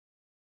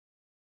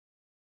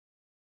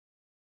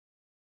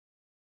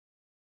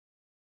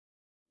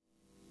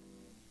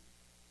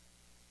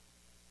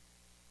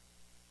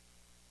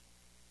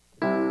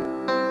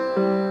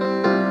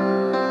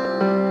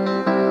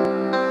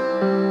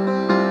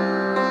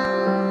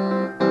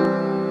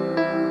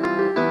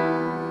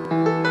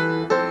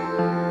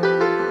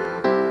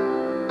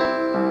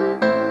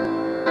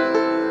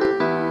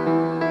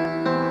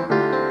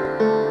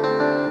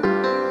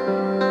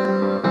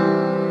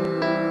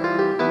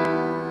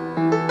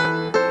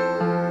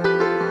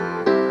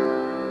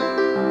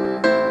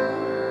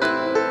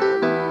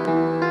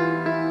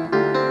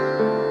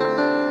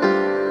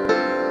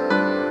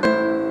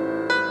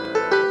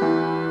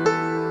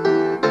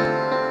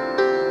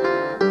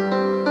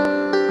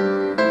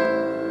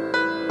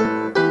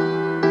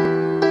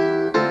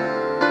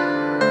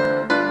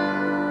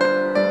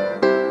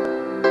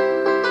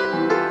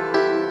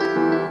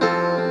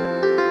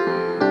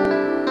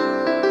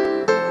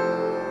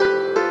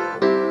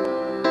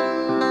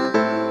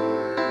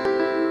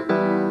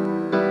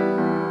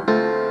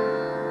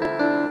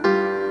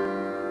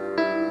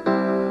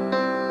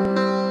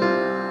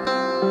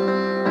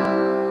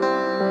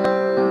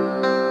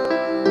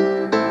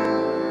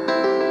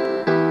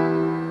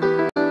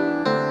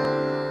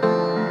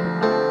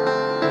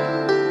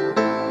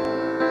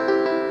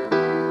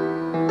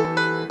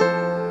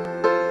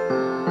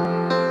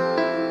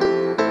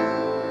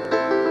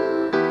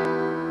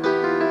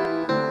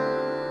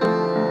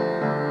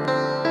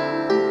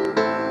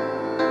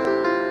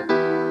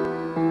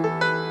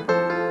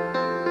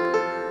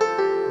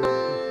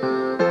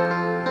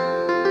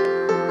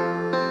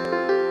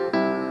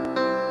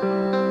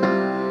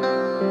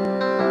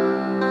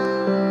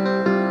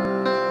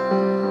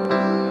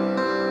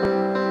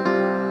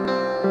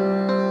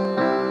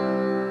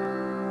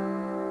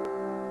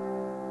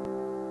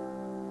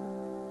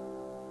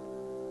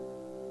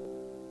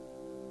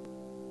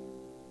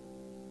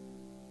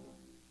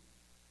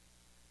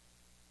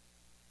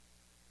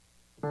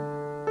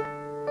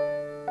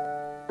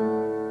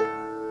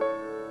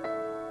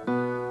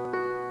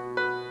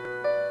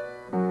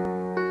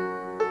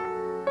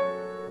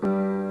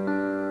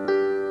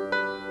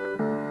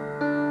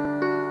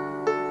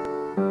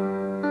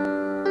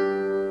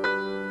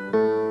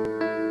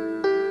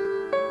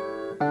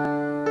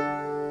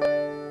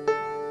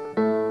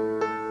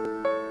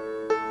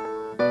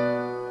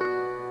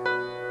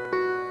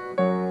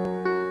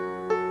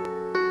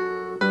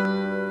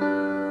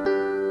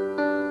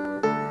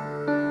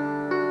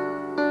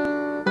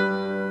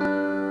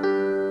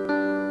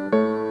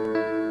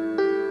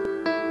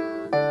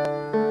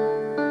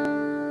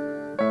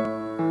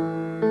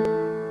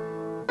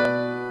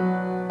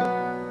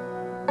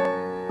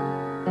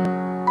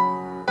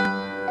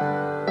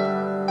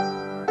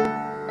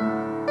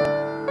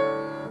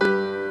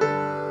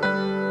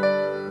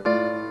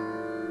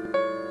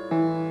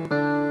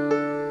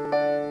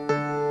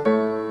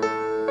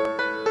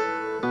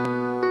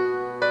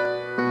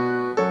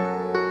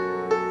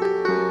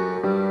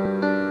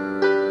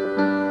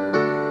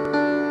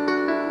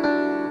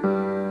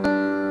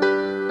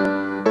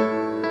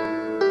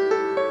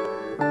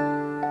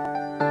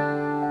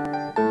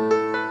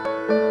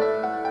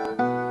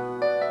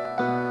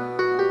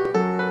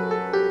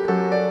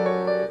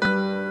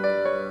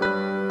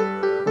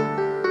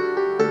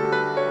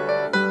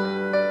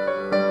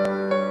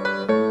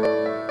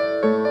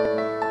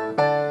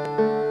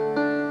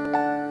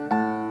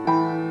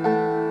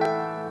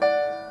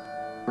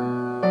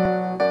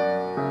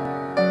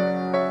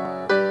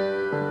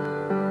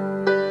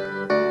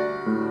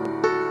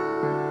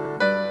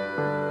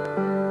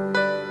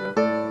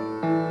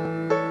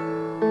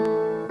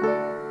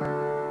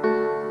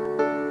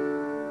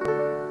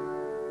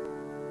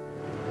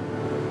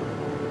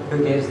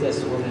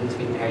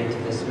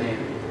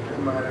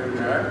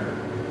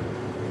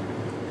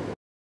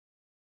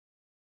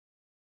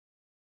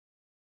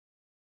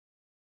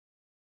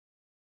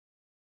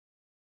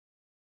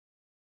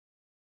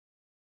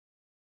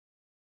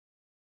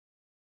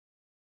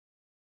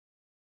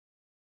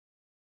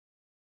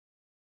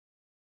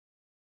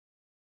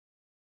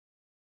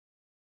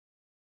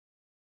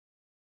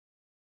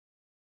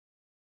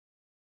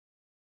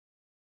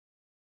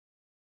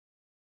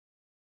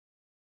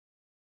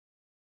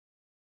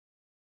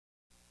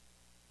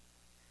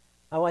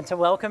I want to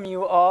welcome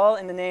you all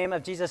in the name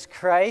of Jesus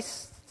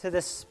Christ to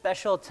this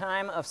special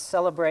time of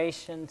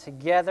celebration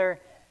together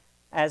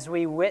as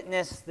we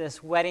witness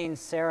this wedding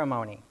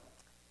ceremony.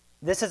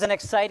 This is an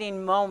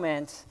exciting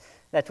moment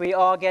that we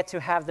all get to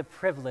have the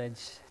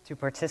privilege to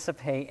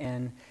participate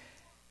in,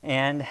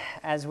 and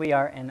as we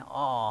are in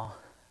awe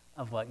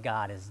of what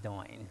God is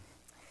doing.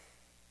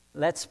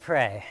 Let's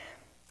pray.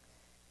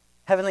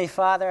 Heavenly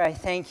Father, I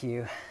thank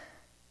you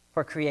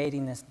for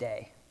creating this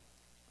day,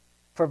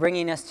 for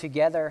bringing us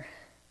together,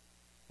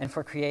 and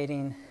for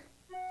creating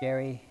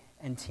Jerry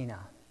and Tina.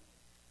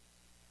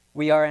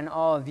 We are in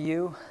awe of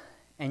you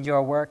and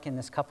your work in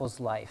this couple's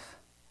life.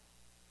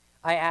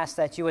 I ask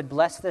that you would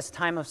bless this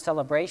time of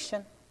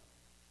celebration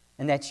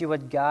and that you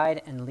would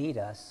guide and lead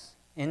us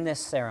in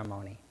this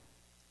ceremony.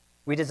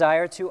 We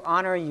desire to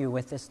honor you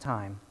with this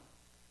time.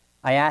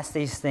 I ask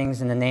these things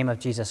in the name of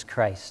Jesus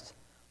Christ.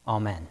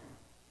 Amen.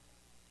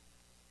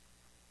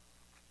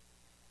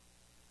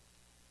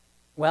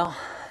 Well,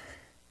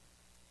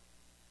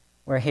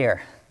 we're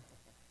here.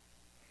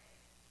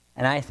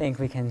 And I think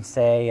we can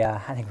say,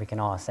 I think we can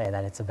all say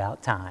that it's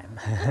about time.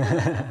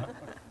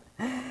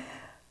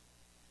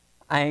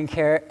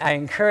 I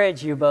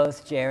encourage you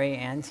both, Jerry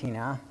and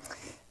Tina,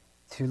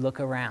 to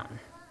look around.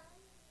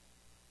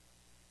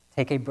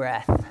 Take a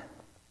breath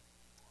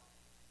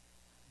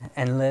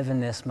and live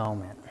in this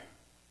moment.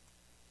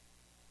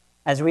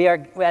 As we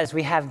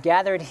have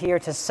gathered here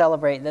to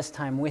celebrate this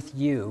time with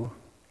you,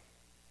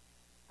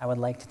 I would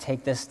like to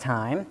take this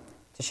time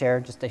to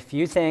share just a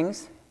few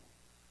things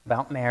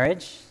about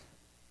marriage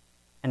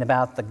and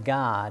about the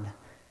God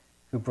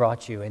who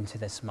brought you into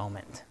this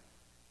moment.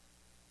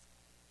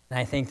 And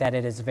I think that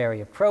it is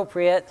very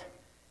appropriate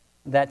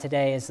that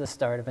today is the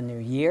start of a new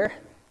year.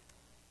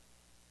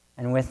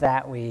 And with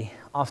that, we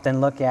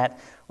often look at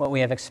what we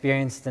have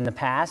experienced in the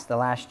past, the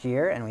last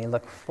year, and we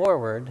look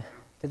forward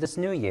to this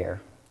new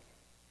year,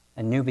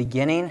 a new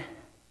beginning,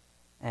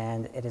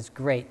 and it is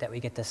great that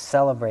we get to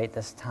celebrate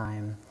this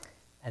time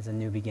as a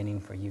new beginning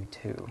for you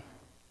too.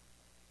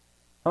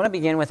 I want to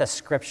begin with a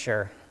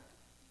scripture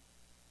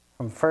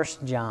from 1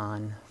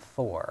 John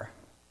 4,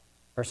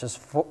 verses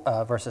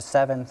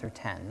 7 through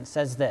 10. It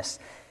says this: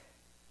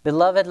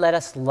 "Beloved, let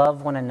us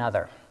love one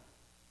another,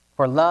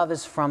 for love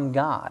is from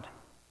God.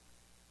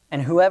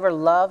 And whoever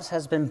loves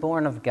has been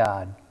born of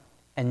God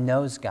and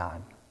knows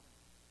God.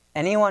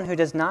 Anyone who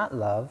does not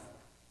love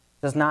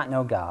does not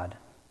know God,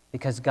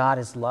 because God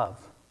is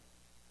love.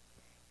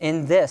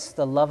 In this,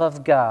 the love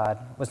of God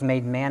was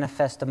made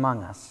manifest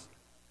among us,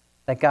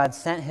 that God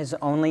sent his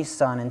only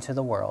Son into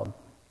the world,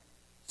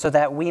 so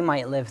that we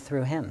might live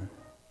through him.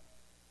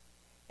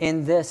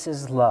 In this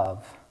is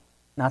love,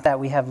 not that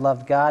we have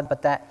loved God,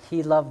 but that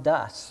he loved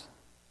us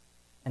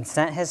and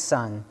sent his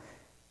Son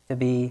to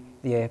be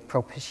the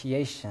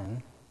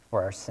propitiation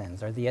for our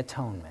sins, or the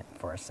atonement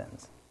for our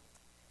sins."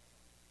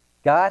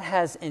 God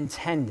has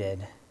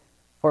intended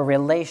for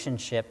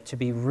relationship to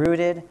be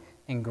rooted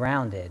and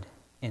grounded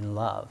in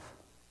love.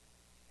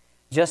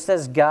 Just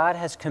as God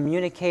has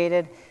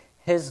communicated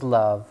his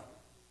love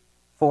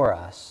for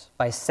us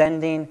by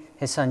sending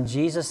his Son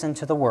Jesus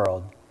into the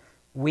world,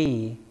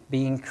 we,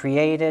 being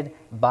created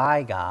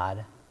by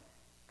God,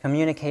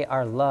 communicate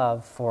our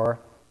love for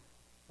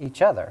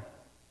each other.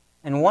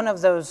 And one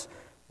of those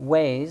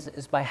ways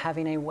is by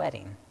having a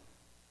wedding.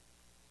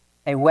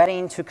 A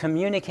wedding to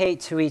communicate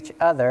to each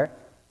other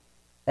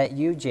that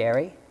you,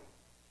 Jerry,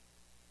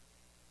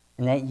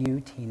 and that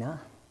you,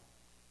 Tina,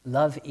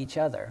 love each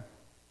other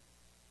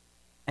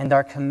and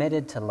are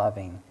committed to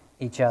loving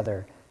each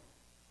other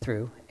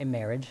through a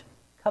marriage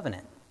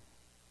covenant.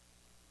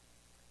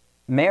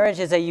 Marriage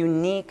is a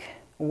unique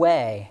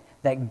way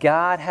that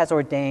God has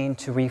ordained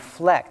to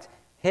reflect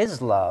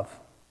his love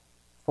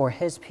for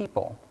his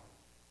people.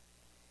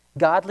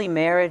 Godly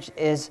marriage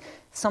is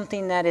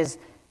something that is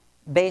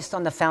based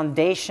on the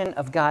foundation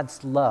of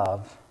God's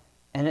love,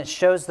 and it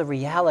shows the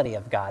reality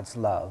of God's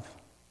love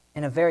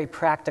in a very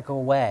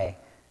practical way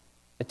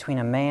between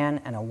a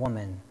man and a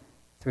woman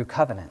through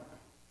covenant.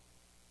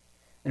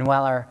 And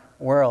while our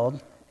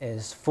world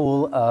is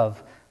full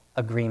of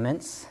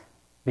agreements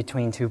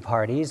between two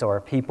parties or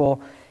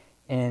people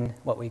in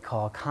what we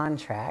call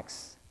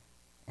contracts,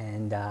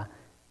 and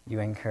you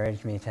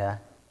encouraged me to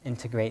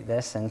integrate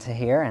this into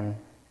here, and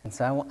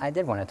so I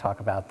did want to talk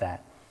about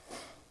that.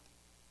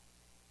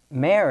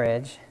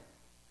 Marriage,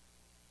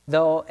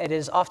 though it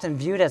is often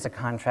viewed as a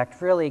contract,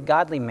 really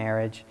godly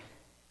marriage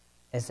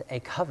is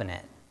a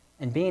covenant.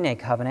 And being a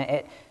covenant,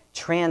 it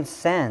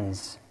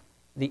transcends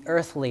the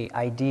earthly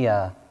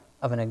idea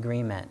of an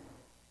agreement.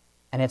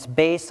 And it's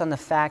based on the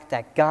fact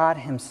that God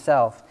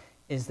himself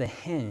is the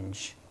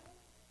hinge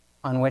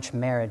on which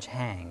marriage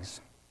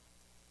hangs.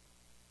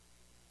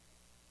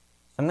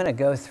 So I'm going to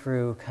go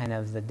through kind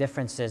of the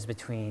differences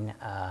between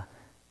a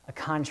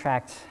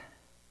contract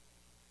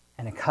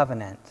and a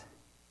covenant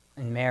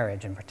in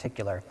marriage in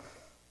particular.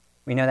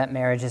 We know that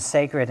marriage is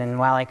sacred, and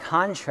while a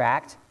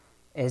contract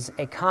is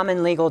a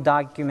common legal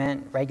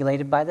document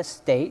regulated by the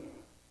state,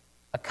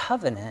 a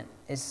covenant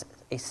is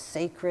a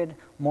sacred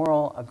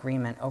moral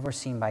agreement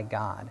overseen by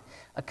God.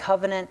 A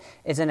covenant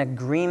is an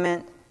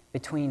agreement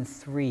between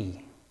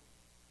three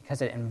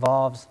because it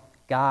involves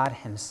God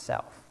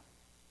himself.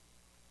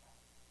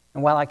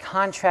 And while a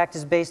contract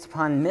is based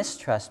upon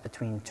mistrust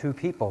between two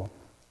people,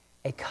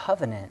 a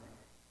covenant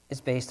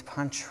is based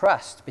upon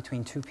trust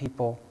between two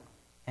people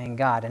and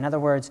God. In other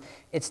words,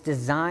 it's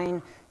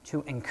designed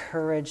to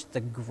encourage the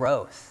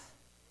growth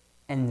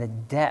and the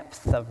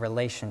depth of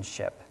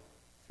relationship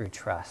through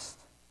trust.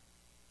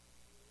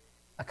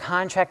 A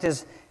contract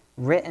is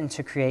written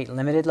to create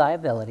limited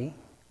liability,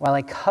 while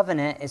a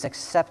covenant is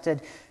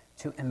accepted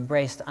to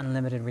embrace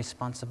unlimited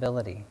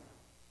responsibility.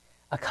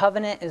 A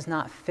covenant is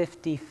not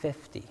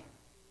 50-50.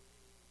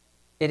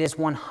 It is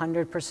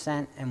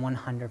 100% and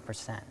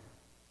 100%.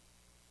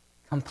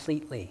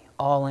 Completely,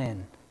 all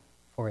in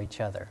for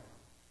each other.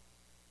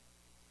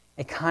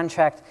 A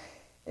contract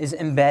is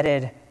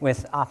embedded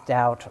with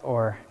opt-out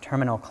or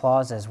terminal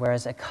clauses,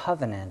 whereas a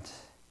covenant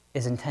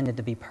is intended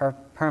to be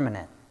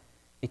permanent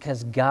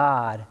because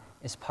God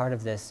is part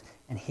of this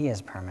and he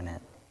is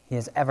permanent. He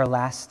is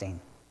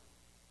everlasting.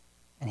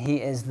 And he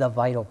is the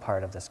vital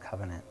part of this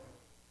covenant.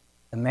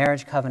 The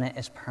marriage covenant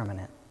is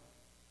permanent.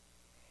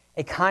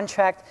 A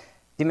contract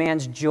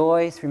demands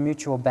joy through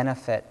mutual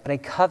benefit, but a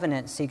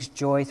covenant seeks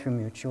joy through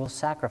mutual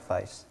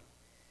sacrifice.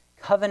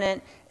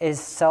 Covenant is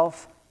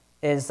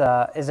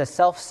a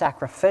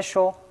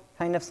self-sacrificial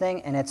kind of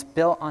thing, and it's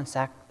built on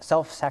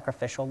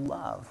self-sacrificial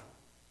love.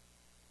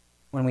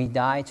 When we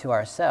die to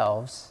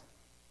ourselves,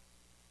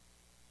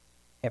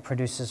 it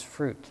produces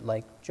fruit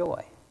like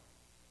joy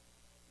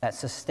that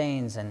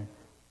sustains and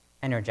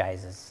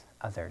energizes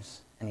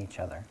others and each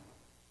other.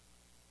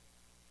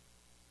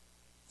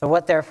 So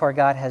what therefore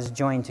God has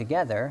joined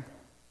together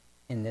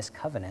in this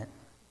covenant,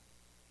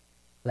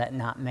 let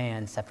not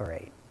man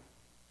separate.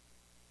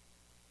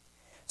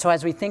 So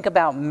as we think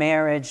about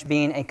marriage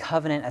being a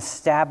covenant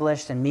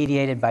established and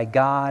mediated by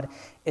God,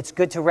 it's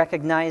good to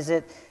recognize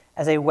it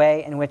as a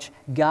way in which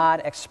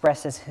God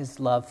expresses his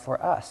love for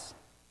us.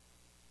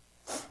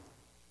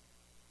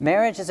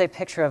 Marriage is a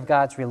picture of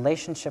God's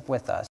relationship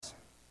with us.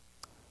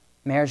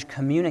 Marriage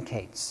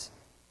communicates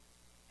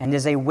and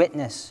is a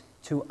witness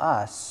to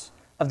us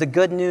of the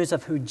good news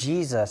of who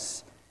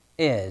Jesus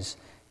is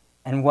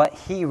and what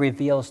he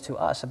reveals to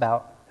us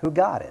about who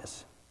God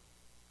is.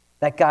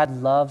 That God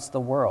loves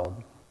the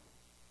world.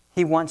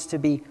 He wants to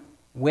be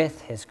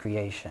with his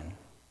creation,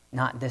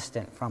 not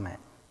distant from it.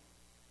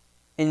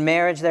 In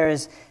marriage, there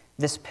is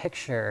this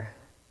picture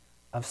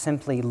of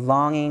simply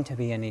longing to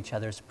be in each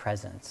other's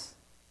presence.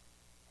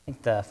 I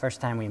think the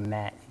first time we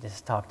met, we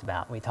talked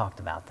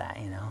about that,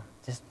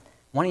 just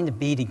wanting to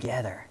be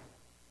together.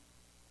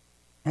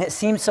 And it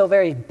seems so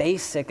very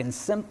basic and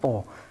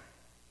simple,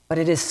 but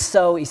it is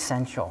so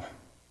essential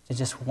to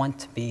just want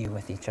to be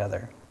with each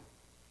other.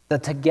 The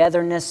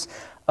togetherness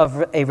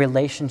of a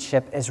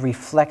relationship is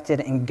reflected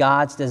in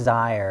God's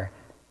desire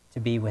to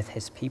be with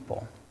his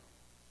people.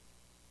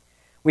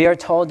 We are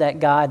told that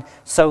God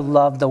so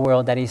loved the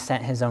world that he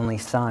sent his only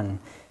Son,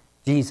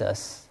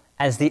 Jesus,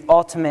 as the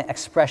ultimate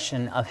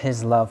expression of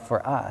his love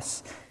for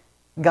us.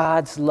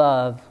 God's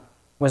love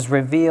was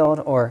revealed,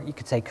 or you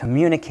could say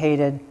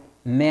communicated,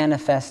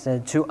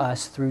 manifested to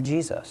us through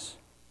Jesus.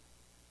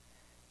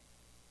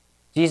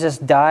 Jesus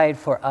died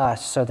for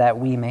us so that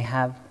we may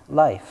have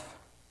life.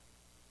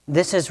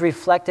 This is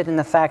reflected in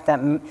the fact that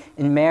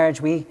in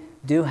marriage we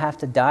do have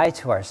to die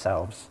to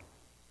ourselves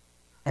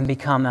and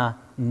become a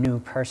new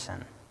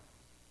person.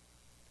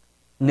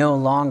 No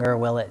longer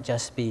will it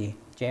just be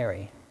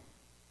Jerry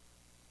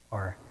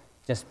or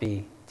just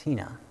be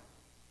Tina.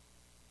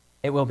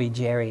 It will be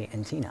Jerry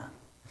and Tina.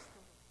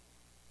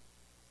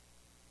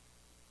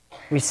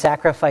 We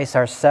sacrifice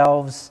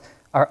ourselves,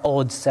 our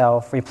old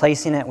self,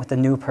 replacing it with a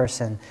new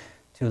person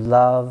to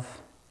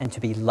love and to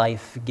be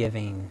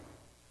life-giving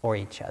for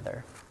each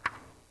other.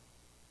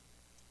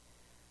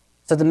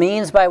 So the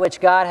means by which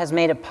God has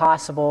made it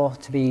possible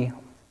to be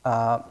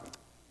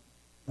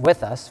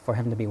with us, for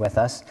him to be with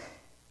us,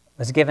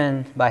 was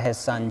given by his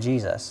Son,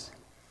 Jesus.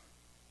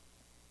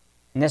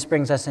 And this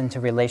brings us into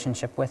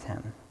relationship with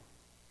him.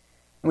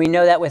 And we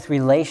know that with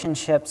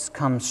relationships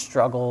come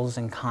struggles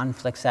and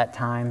conflicts at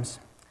times.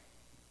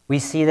 We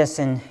see this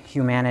in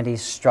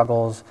humanity's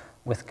struggles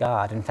with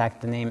God. In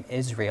fact, the name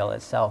Israel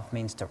itself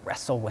means to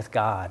wrestle with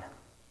God.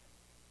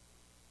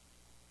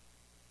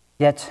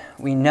 Yet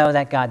we know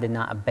that God did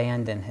not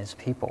abandon his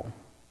people.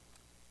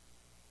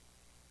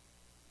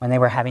 When they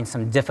were having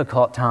some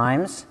difficult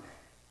times,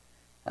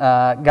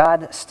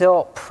 God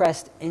still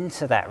pressed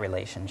into that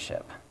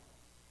relationship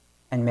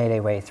and made a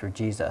way through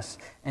Jesus.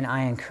 And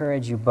I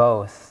encourage you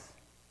both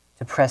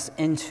to press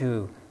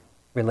into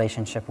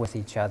relationship with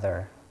each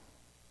other.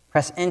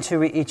 Press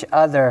into each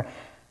other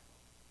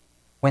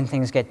when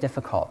things get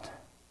difficult.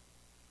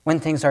 When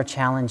things are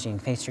challenging,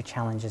 face your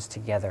challenges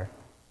together.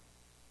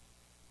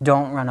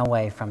 Don't run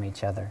away from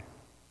each other.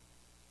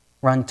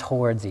 Run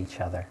towards each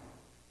other,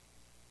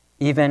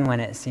 even when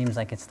it seems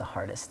like it's the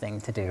hardest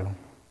thing to do.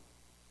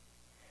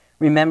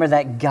 Remember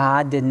that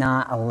God did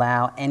not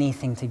allow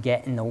anything to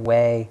get in the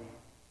way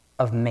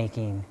of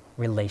making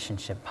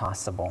relationship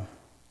possible.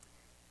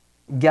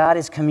 God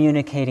is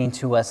communicating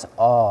to us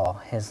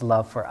all his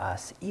love for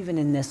us, even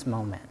in this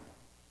moment.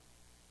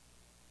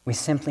 We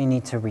simply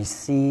need to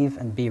receive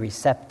and be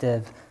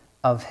receptive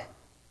of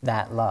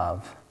that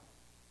love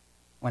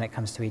when it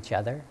comes to each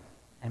other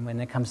and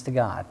when it comes to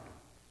God.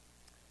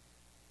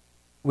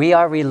 We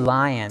are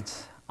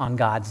reliant on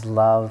God's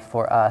love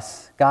for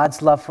us.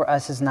 God's love for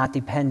us is not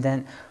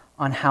dependent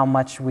on how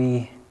much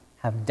we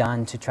have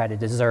done to try to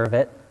deserve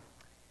it,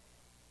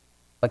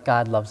 but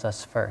God loves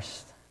us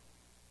first.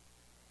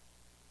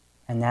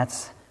 And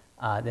that's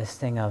this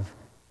thing of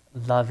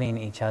loving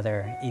each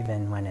other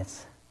even when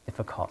it's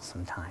difficult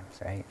sometimes,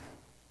 right?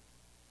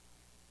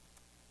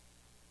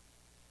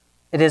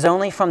 It is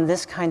only from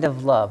this kind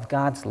of love,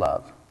 God's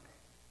love,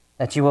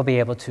 that you will be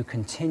able to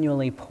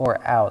continually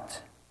pour out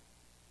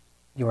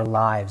your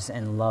lives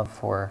in love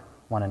for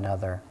one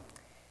another.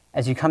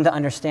 As you come to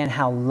understand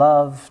how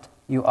loved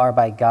you are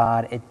by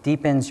God, it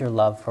deepens your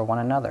love for one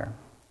another.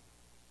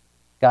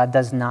 God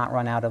does not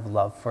run out of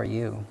love for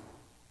you.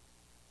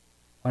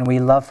 When we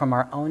love from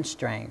our own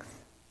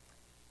strength,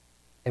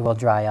 it will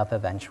dry up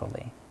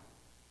eventually.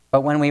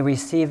 But when we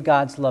receive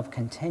God's love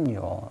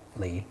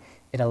continually,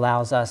 it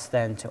allows us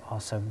then to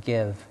also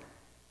give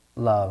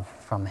love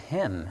from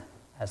him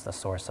as the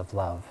source of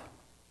love.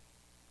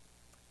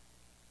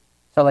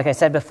 So like I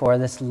said before,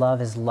 this love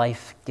is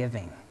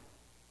life-giving.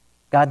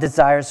 God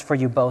desires for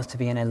you both to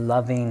be in a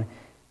loving,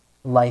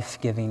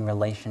 life-giving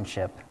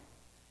relationship.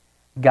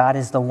 God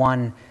is the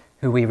one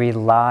who we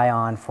rely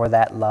on for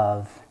that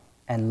love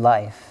and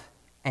life,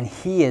 and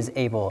he is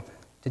able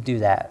to do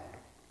that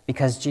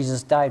because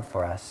Jesus died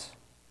for us.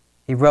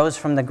 He rose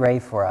from the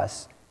grave for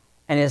us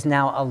and is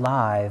now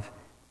alive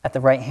at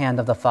the right hand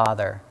of the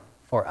Father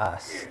for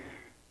us.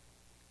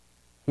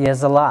 He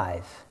is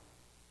alive,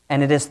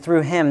 and it is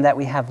through him that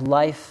we have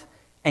life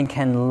and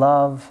can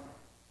love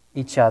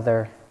each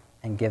other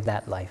and give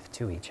that life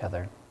to each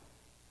other.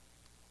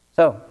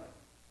 So,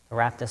 to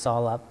wrap this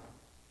all up,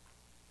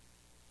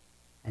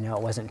 I know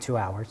it wasn't 2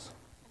 hours,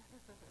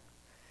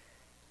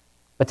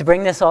 but to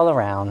bring this all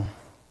around,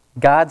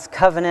 God's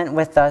covenant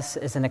with us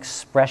is an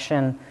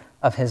expression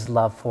of his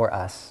love for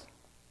us.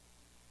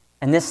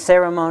 And this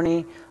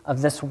ceremony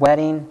of this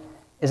wedding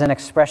is an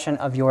expression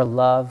of your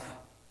love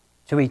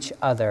to each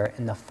other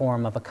in the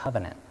form of a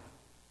covenant.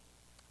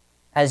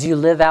 As you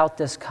live out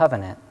this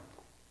covenant,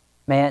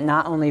 may it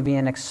not only be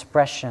an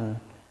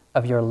expression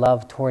of your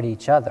love toward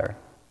each other,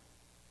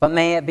 but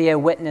may it be a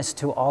witness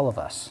to all of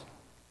us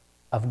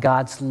of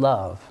God's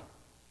love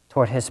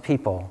toward his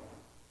people,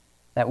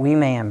 that we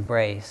may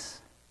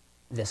embrace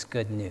this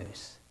good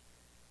news.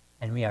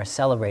 And we are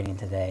celebrating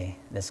today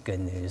this good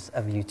news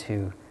of you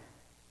two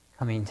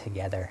coming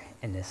together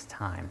in this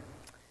time.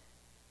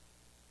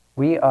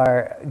 We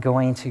are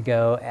going to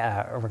go,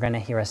 we're going to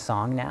hear a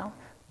song now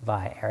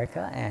by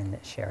Erica, and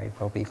Sherry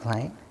will be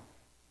playing.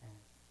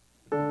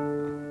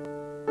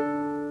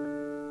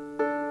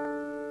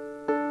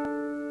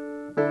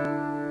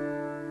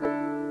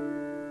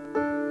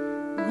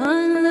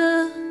 One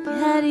look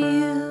at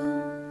you,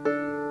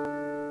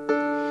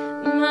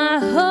 my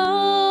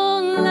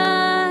whole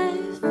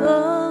life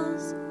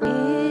falls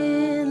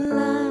in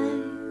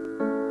line.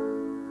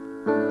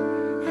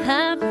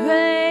 I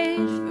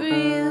prayed for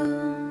you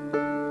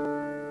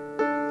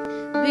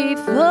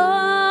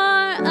before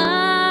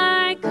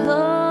I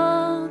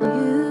called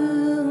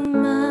you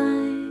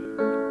mine.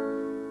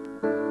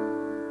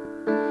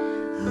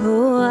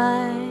 Oh,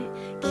 I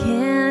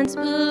can't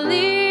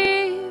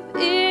believe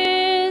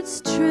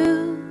it's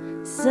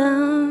true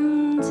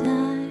sometimes.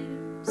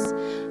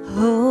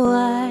 Oh,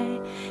 I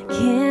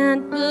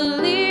can't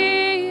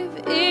believe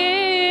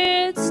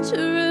it's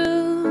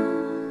true.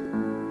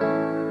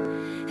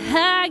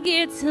 I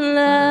get to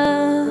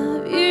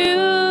love you.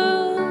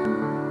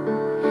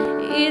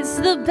 It's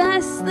the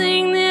best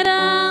thing that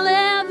I'll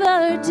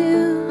ever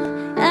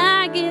do.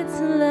 I get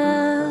to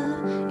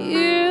love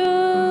you.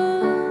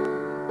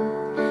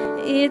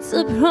 It's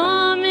a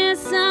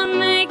promise I'm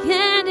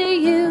making to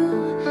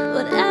you.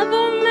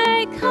 Whatever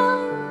may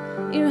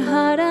come, your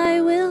heart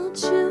I will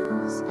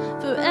choose.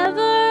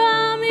 Forever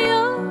I'm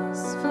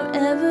yours,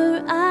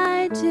 forever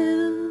I do.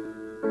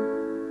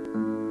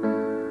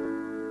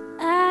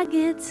 I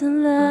get to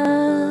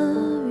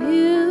love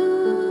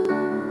you.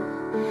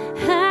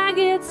 I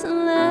get to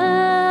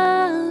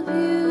love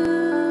you.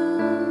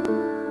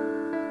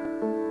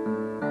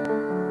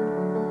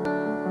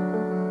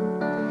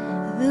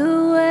 The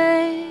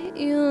way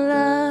you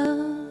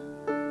love,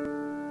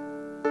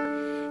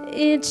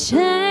 it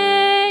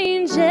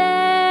changes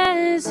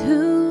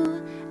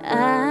who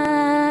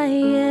I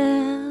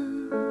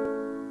am.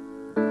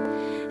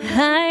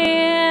 I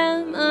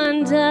am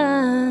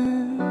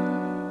undone,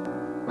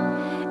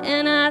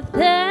 and I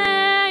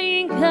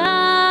thank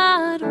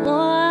God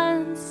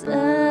once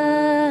again.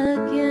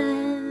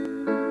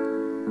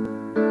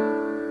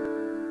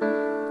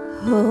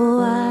 Oh,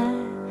 I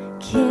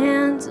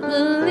can't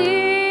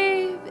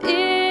believe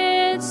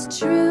it's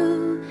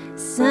true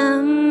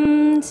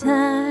sometimes.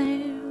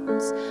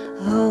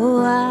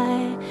 Oh, I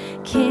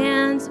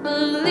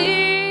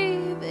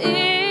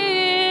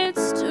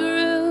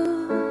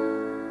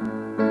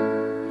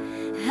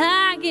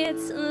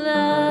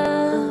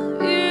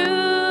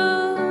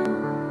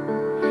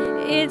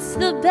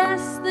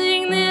best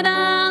thing that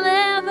I'll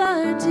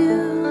ever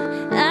do.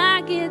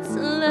 I get to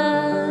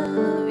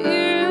love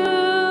you.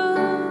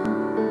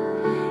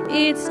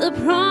 It's a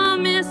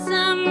promise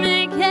I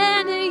make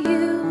to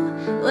you.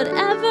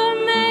 Whatever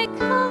may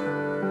come,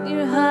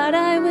 your heart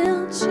I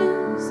will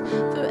choose.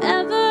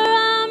 Forever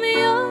I'm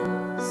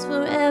yours,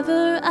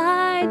 forever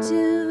I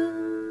do.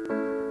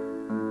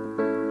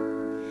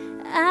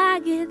 I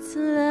get to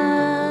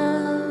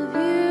love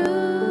you.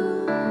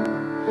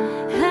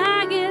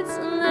 I get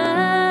to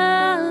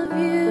love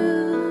you.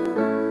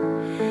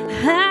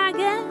 I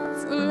get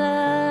to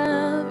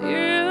love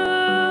you.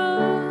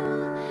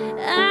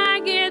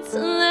 I get to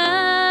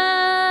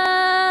love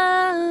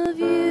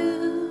you.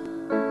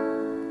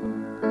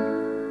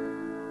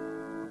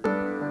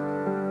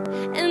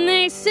 And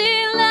they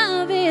say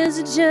love is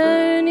a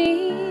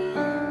journey.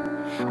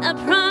 I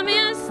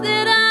promise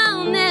that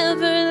I'll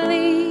never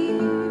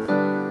leave.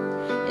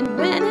 And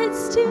when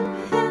it's too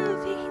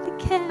heavy to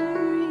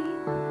carry,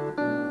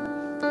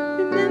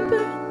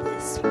 remember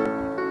this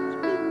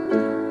moment with me.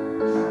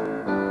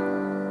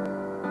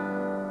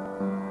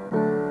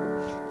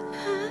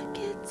 I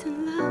get to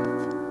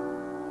love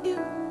you.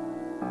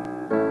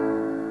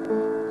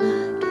 I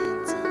get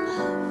to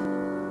love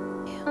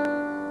you.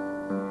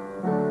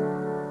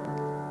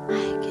 I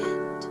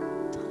get to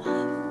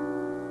love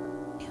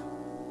you.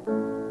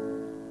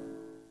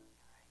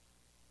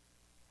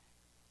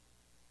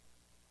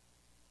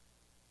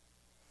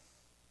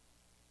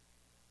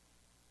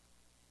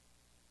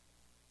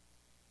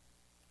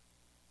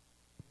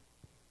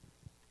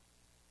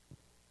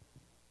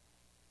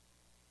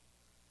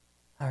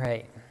 All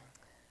right.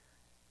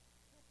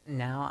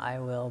 Now I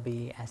will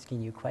be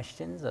asking you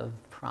questions of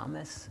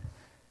promise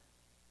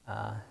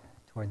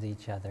towards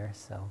each other.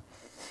 So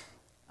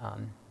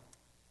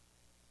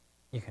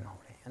you can hold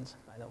hands,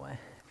 by the way,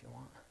 if you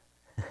want.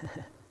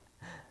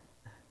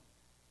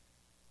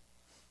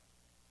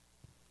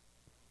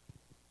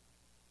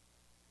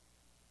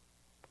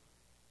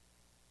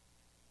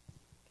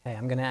 Okay,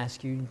 I'm going to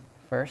ask you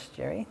first,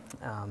 Jerry.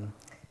 I'll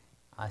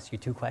ask you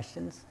 2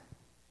 questions,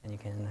 and you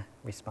can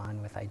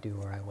respond with I do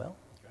or I will.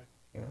 Okay.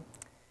 You know?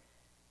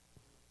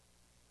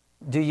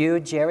 Do you,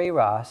 Jerry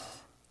Ross,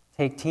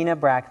 take Tina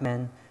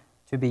Brackman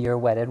to be your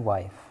wedded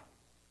wife,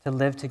 to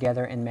live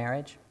together in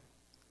marriage?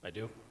 I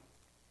do.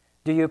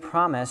 Do you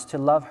promise to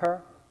love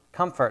her,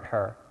 comfort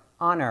her,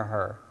 honor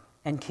her,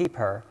 and keep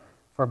her,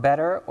 for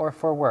better or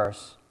for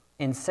worse,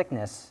 in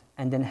sickness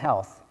and in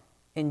health,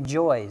 in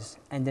joys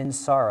and in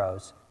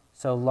sorrows,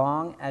 so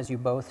long as you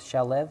both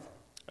shall live?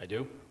 I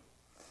do.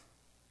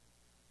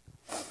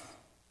 All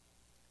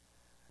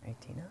right,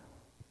 Tina.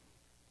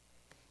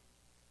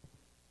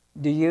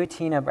 Do you,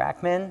 Tina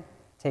Brackman,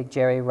 take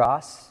Jerry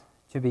Ross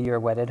to be your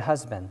wedded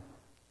husband,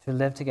 to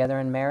live together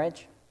in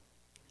marriage?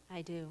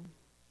 I do.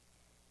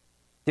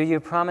 Do you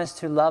promise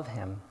to love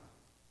him,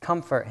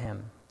 comfort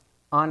him,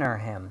 honor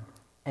him,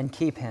 and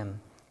keep him,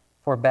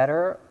 for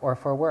better or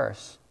for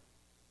worse,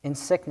 in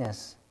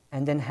sickness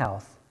and in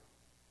health,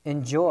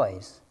 in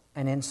joys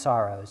and in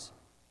sorrows,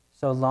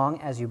 so long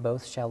as you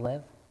both shall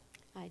live?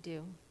 I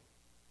do.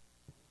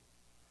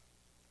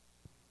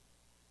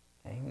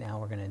 Okay, now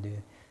we're going to do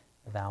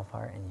the vow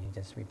part, and you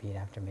just repeat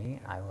after me.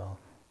 I will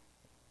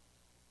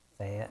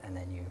say it, and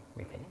then you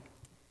repeat.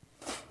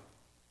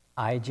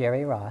 I,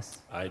 Jerry Ross,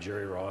 I,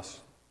 Jerry Ross,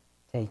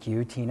 take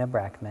you, Tina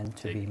Brackman,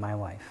 to be my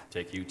wife.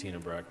 take you, Tina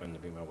Brackman, to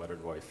be my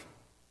wedded wife.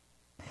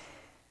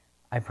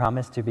 I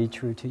promise to be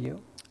true to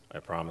you I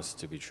promise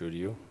to be true to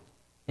you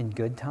in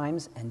good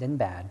times and in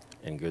bad,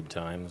 in good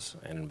times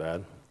and in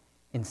bad,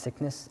 in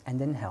sickness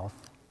and in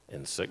health.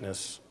 in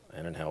sickness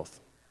and in health.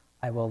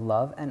 I will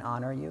love and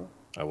honor you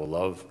I will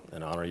love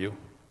and honor you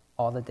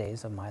all the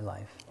days of my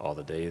life. all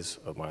the days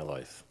of my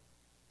life.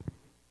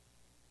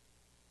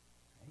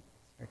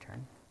 Your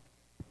turn.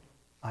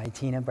 I,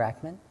 Tina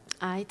Brackman,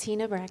 I,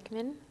 Tina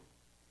Brackman,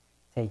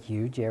 take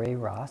you, Jerry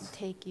Ross,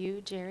 take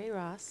you, Jerry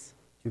Ross,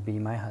 to be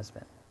my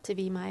husband. to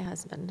be my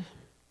husband.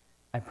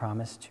 I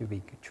promise to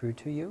be true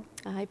to you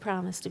I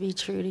promise to be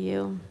true to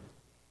you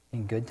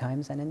in good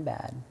times and in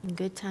bad, in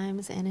good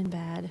times and in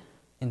bad,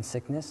 in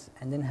sickness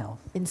and in health.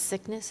 in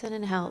sickness and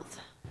in health.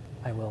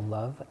 I will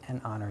love and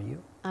honor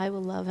you I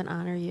will love and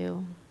honor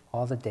you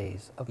all the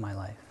days of my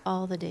life.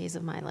 all the days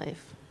of my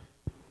life.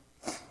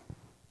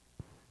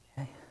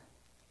 Okay.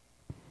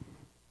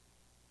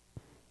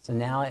 So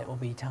now it will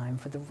be time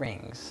for the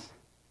rings.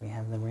 We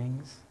have the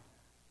rings.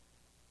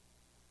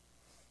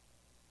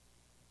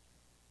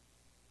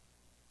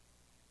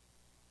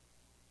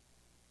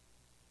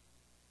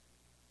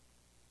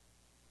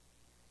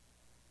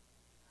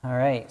 All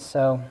right,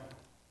 so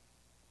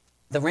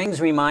the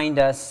rings remind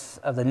us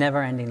of the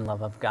never-ending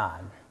love of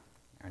God.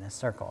 They're in a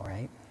circle,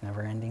 right?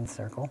 Never-ending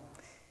circle.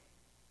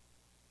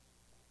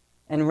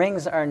 And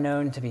rings are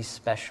known to be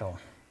special.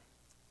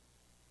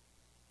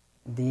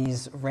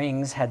 These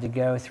rings had to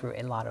go through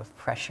a lot of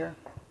pressure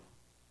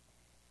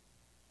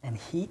and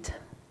heat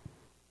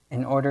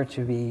in order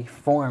to be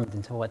formed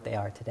into what they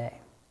are today.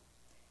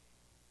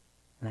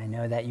 And I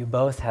know that you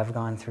both have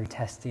gone through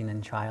testing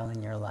and trial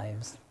in your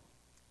lives.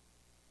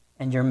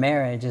 And your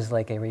marriage is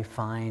like a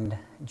refined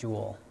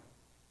jewel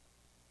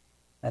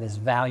that is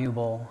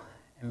valuable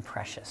and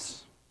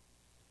precious.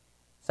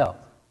 So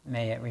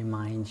may it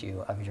remind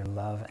you of your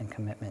love and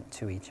commitment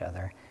to each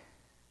other.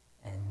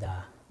 And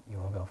you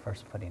will go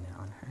first, putting it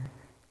on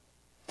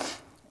her.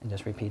 And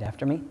just repeat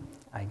after me.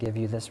 I give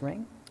you this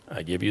ring.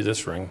 I give you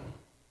this ring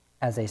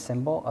As a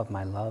symbol of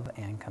my love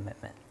and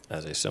commitment.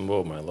 as a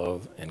symbol of my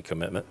love and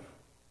commitment.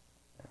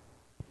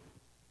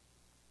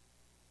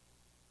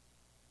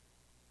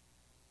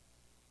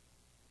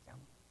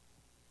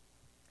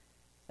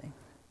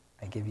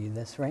 I give you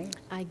this ring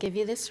I give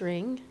you this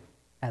ring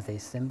as a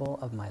symbol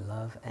of my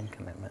love and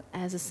commitment.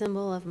 as a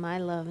symbol of my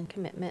love and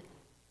commitment.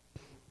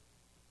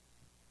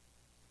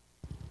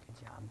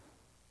 Good job.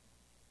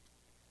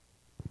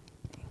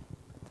 Okay,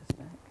 put this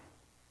back.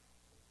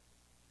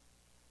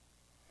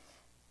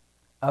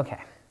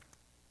 Okay.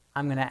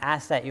 I'm going to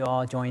ask that you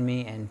all join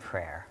me in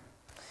prayer.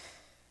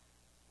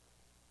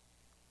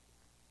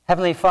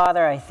 Heavenly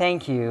Father, I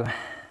thank you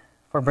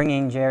for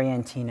bringing Jerry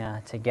and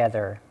Tina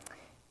together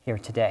here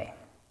today.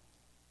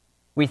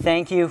 We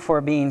thank you for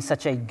being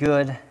such a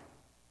good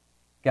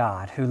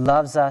God who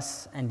loves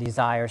us and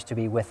desires to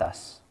be with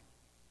us.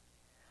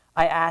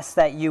 I ask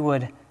that you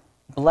would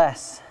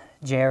bless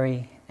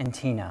Jerry and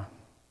Tina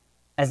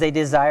as they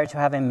desire to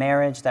have a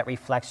marriage that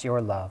reflects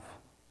your love.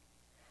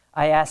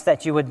 I ask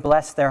that you would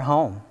bless their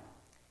home,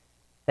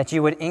 that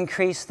you would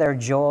increase their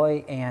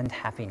joy and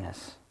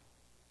happiness.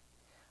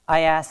 I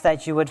ask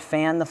that you would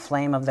fan the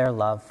flame of their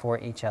love for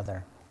each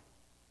other.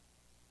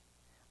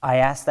 I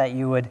ask that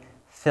you would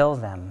fill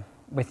them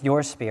with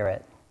your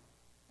Spirit,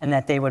 and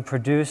that they would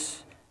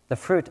produce the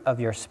fruit of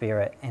your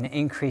Spirit in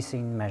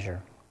increasing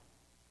measure.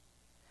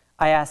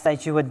 I ask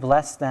that you would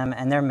bless them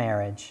and their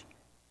marriage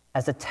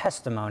as a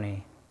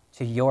testimony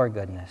to your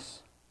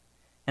goodness.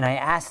 And I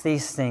ask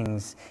these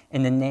things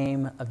in the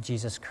name of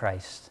Jesus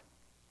Christ.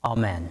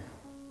 Amen.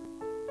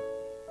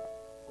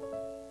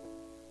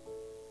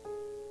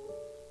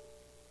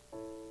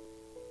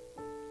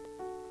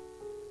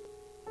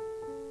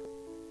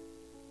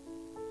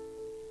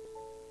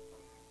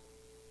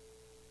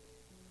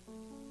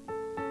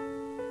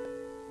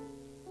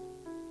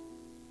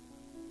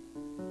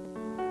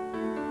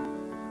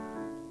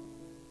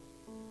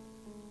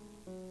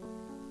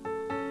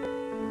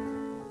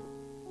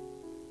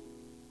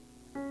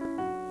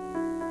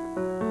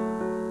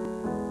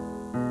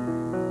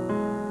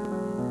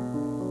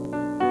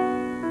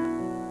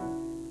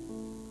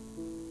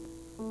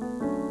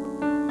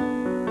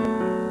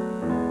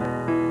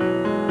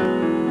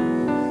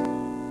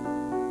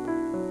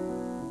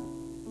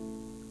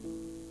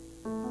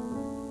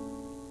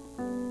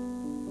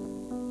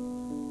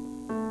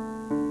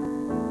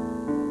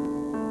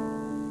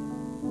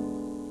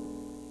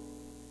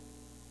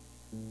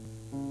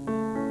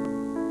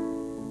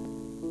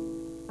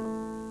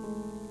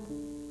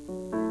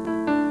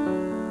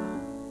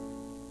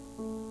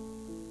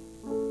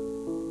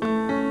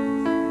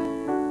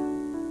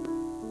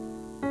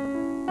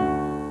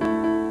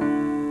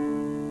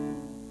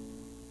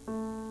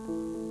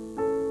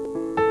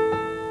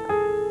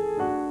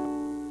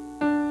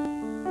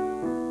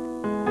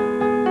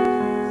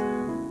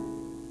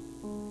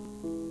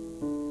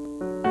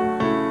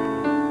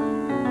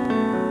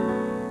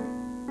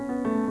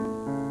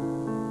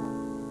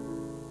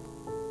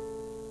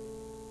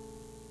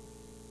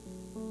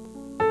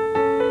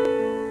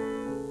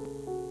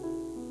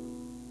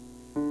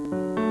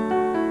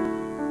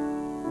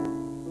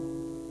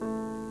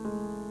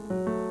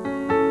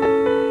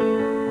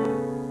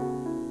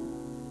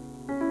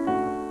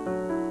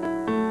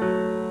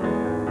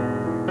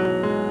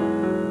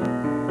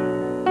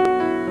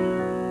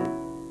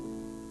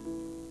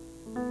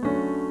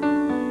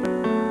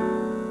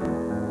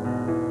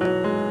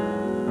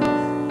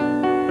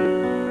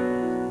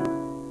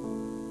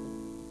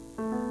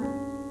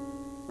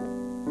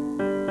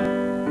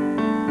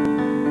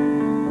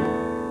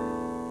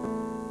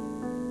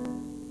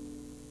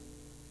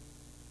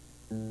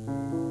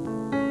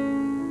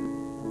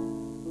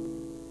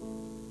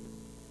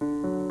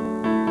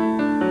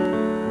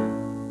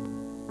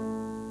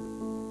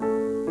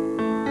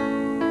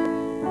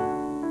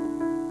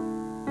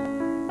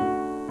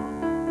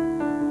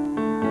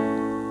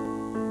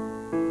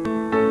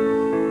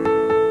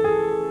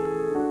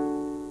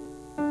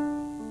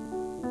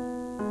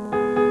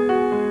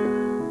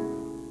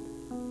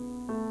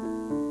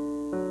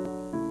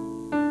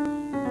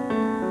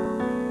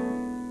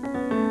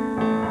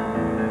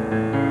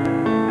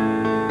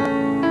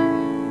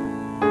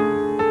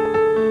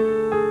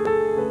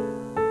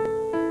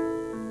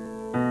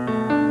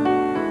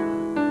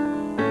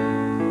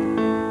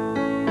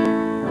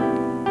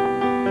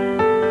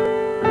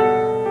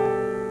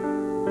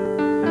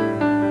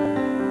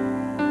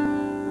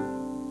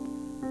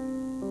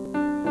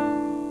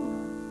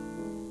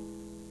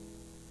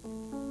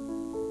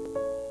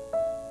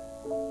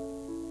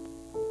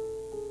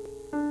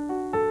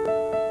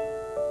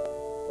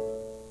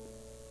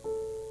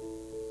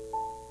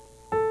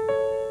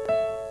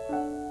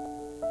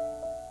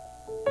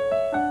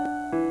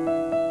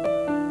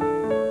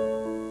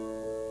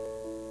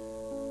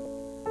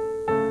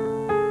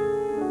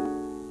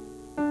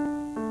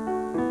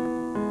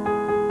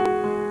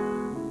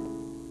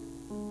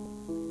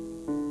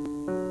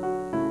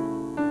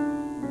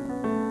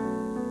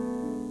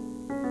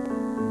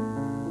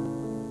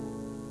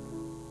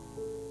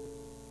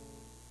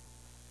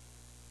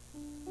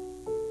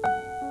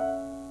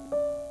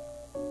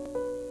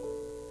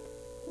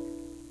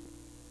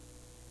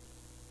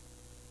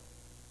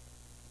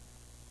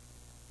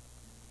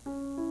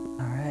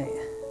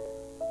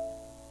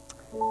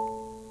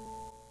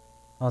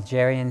 Well,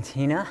 Jerry and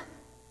Tina,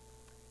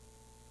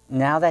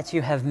 now that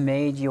you have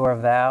made your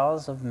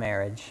vows of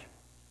marriage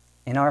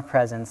in our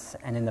presence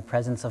and in the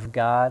presence of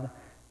God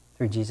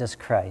through Jesus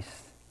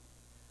Christ,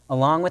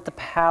 along with the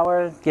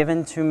power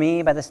given to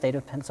me by the state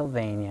of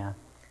Pennsylvania,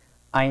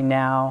 I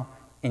now,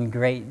 in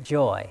great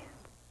joy,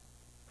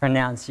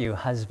 pronounce you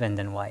husband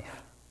and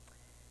wife.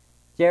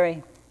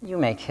 Jerry, you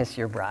may kiss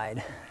your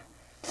bride.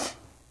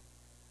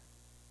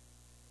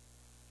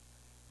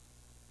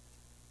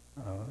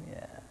 Oh,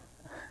 yeah.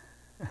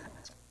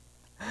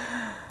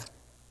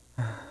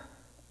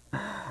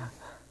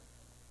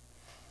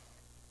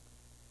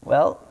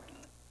 Well,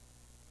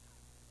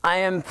 I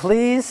am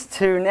pleased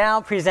to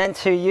now present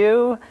to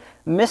you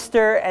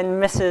Mr.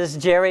 and Mrs.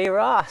 Jerry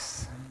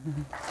Ross.